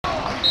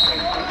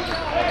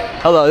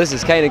Hello, this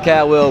is Kanan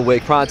Cadwell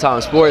with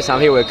PrimeTime Sports. I'm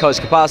here with Coach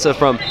Capasa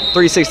from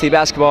 360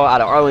 Basketball out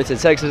of Arlington,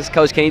 Texas.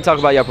 Coach, can you talk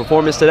about your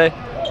performance today?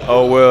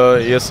 Oh, well,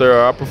 yes, sir.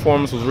 Our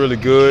performance was really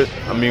good.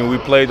 I mean, we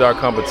played our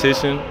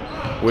competition,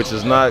 which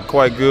is not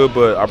quite good,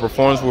 but our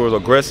performance was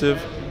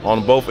aggressive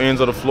on both ends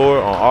of the floor,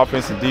 on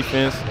offense and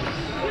defense.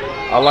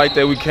 I like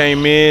that we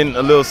came in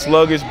a little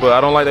sluggish, but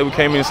I don't like that we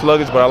came in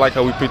sluggish, but I like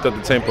how we picked up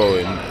the tempo.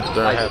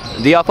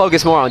 Do y'all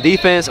focus more on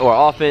defense or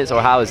offense,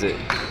 or how is it?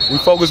 We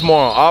focus more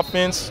on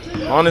offense.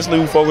 Honestly,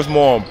 we focus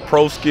more on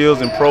pro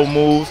skills and pro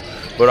moves,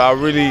 but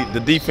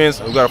the defense,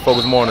 we got to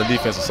focus more on the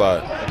defensive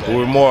side. But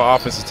we're more an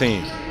offensive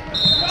team.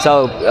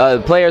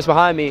 So, players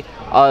behind me,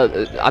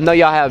 I know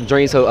y'all have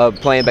dreams of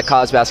playing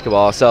college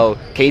basketball, so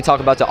can you talk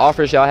about the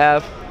offers y'all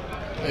have?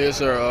 Yes,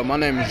 sir. My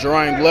name is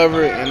Jermaine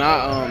Glover, and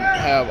I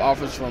have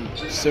offers from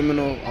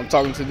Seminole. I'm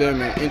talking to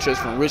them and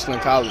interest from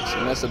Richland College,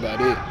 and that's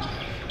about it.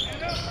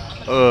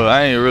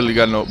 I ain't really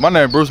got no. My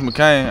name is Bruce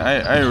McCain.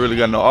 I ain't really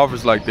got no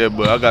offers like that,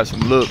 but I got some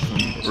looks from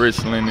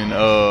Richland and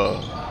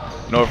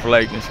North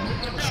Lake and some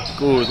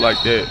schools like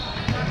that.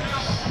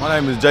 My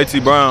name is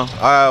JT Brown.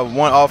 I have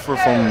one offer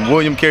from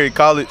William Carey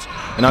College,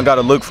 and I got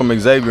a look from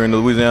Xavier in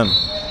Louisiana.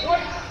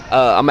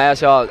 I'm gonna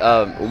ask y'all,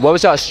 what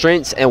was y'all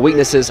strengths and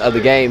weaknesses of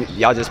the game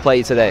y'all just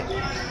played today?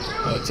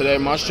 Today,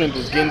 my strength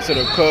was getting to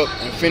the cup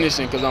and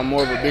finishing because I'm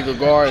more of a bigger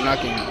guard and I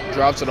can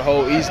drive to the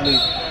hole easily.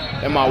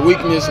 And my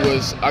weakness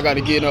was I got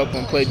to get up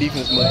and play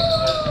defense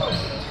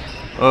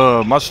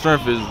more. My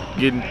strength is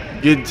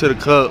getting to the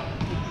cup,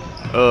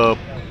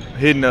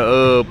 hitting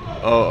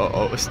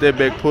a step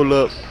back pull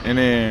up, and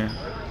then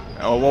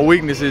my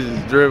weakness is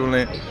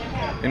dribbling,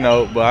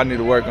 but I need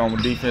to work on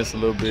my defense a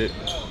little bit.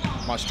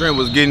 My strength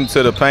was getting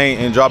to the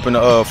paint and dropping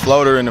the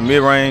floater in the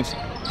mid-range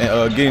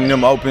and getting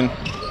them open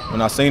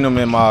when I seen them,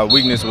 and my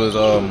weakness was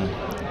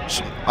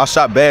I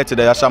shot bad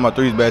today. I shot my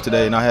threes bad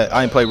today, and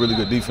I ain't played really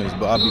good defense,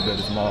 but I'll be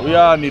better tomorrow. We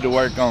all need to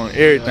work on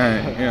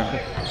everything.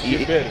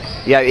 Get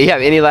better. Yeah, you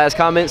have any last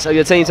comments of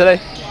your team today?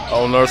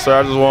 Oh, no, sir.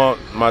 I just want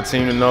my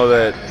team to know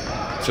that,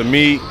 to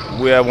me,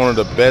 we have one of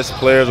the best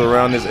players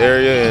around this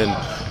area, and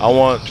I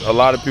want a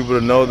lot of people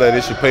to know that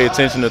they should pay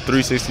attention to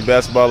 360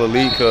 Basketball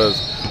Elite because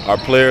our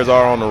players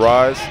are on the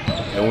rise,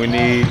 and we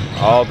need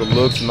all the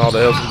looks and all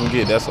the help we can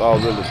get. That's all,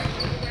 really.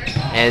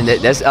 And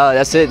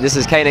that's it. This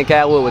is Kanan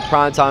Cadwell with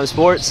PrimeTime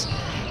Sports,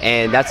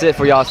 and that's it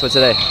for y'all for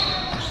today.